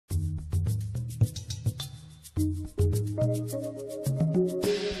Today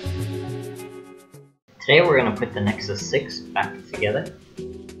we're going to put the Nexus 6 back together.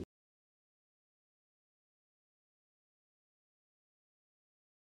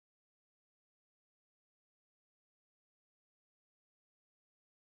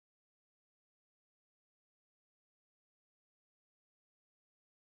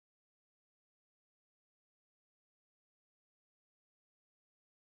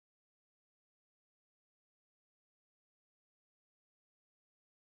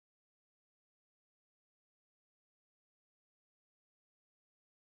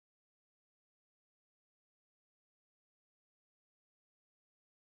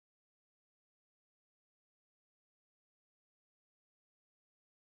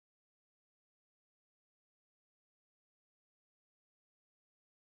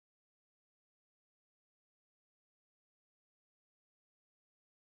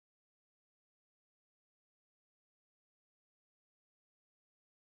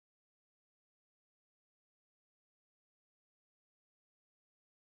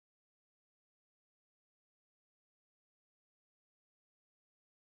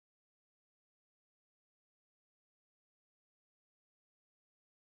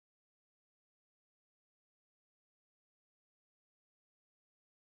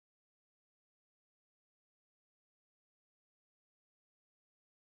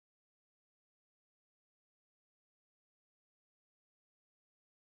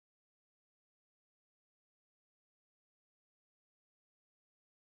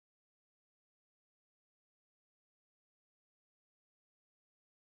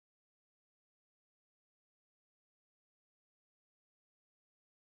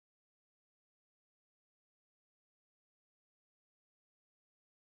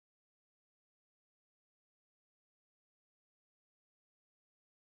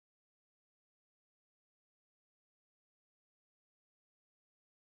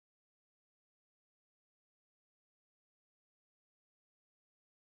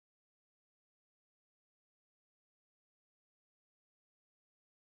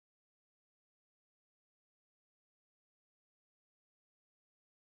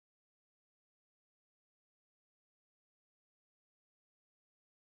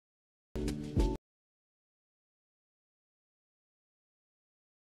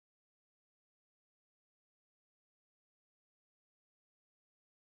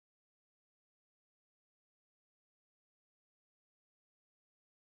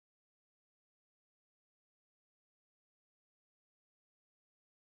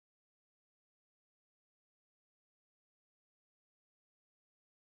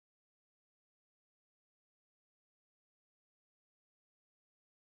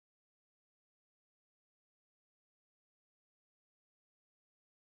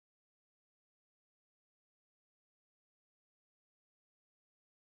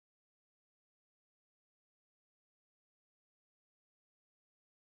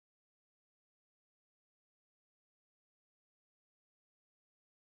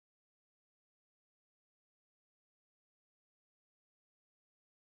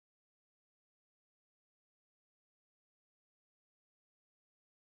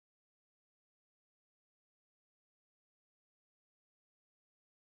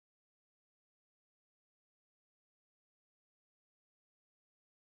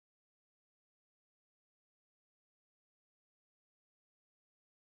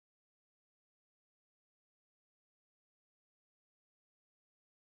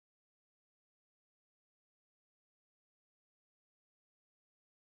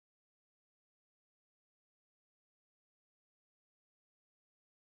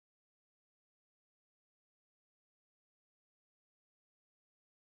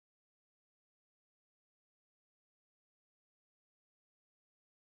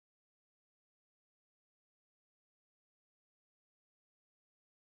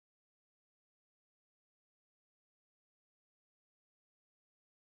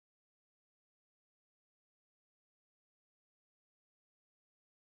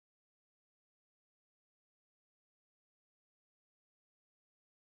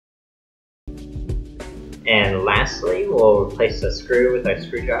 And lastly, we'll replace the screw with our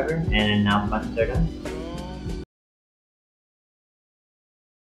screwdriver, and now the buttons are done.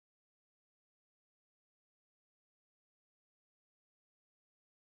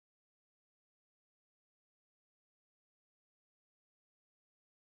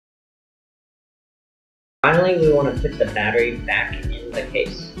 Finally, we want to put the battery back in the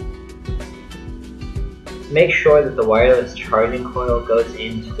case. Make sure that the wireless charging coil goes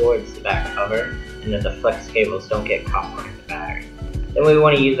in towards the back cover and that the flex cables don't get caught behind the battery. Then we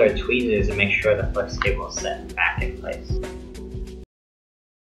want to use our tweezers and make sure the flex cable is set back in place.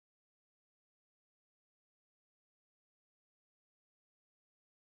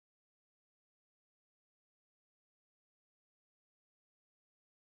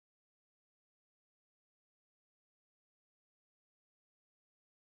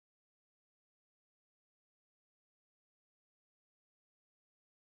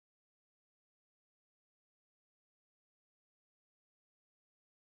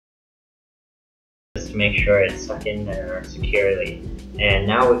 To make sure it's stuck in there securely. And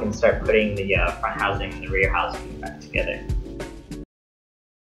now we can start putting the front housing and the rear housing back together.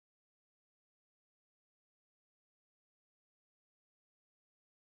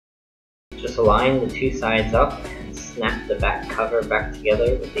 Just align the two sides up and snap the back cover back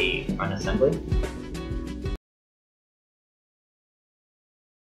together with the front assembly.